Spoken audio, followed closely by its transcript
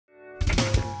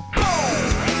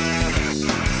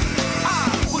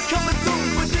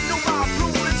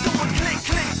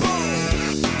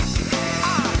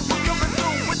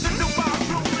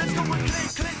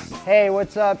Hey,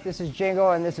 what's up? This is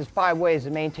Jingle, and this is 5 ways to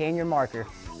maintain your marker.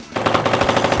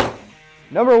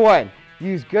 Number 1,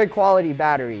 use good quality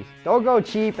batteries. Don't go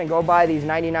cheap and go buy these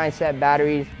 99-cent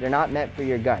batteries. They're not meant for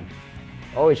your gun.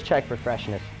 Always check for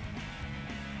freshness.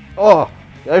 Oh,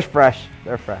 they're fresh.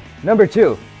 They're fresh. Number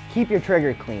 2, keep your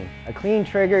trigger clean. A clean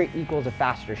trigger equals a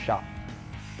faster shot.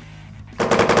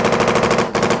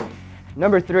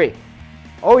 Number 3,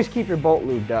 always keep your bolt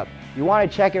lubed up. You want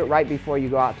to check it right before you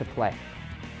go out to play.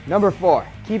 Number 4,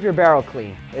 keep your barrel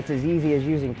clean. It's as easy as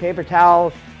using paper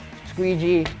towels,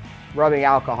 squeegee, rubbing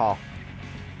alcohol.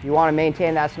 You want to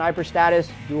maintain that sniper status,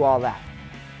 do all that.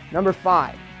 Number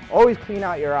 5, always clean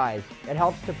out your eyes. It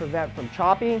helps to prevent from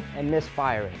chopping and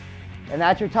misfiring. And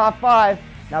that's your top 5.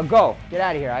 Now go, get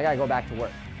out of here. I gotta go back to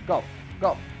work. Go,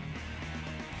 go.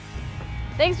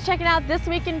 Thanks for checking out This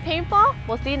Week in Paintball.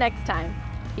 We'll see you next time.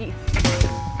 Peace.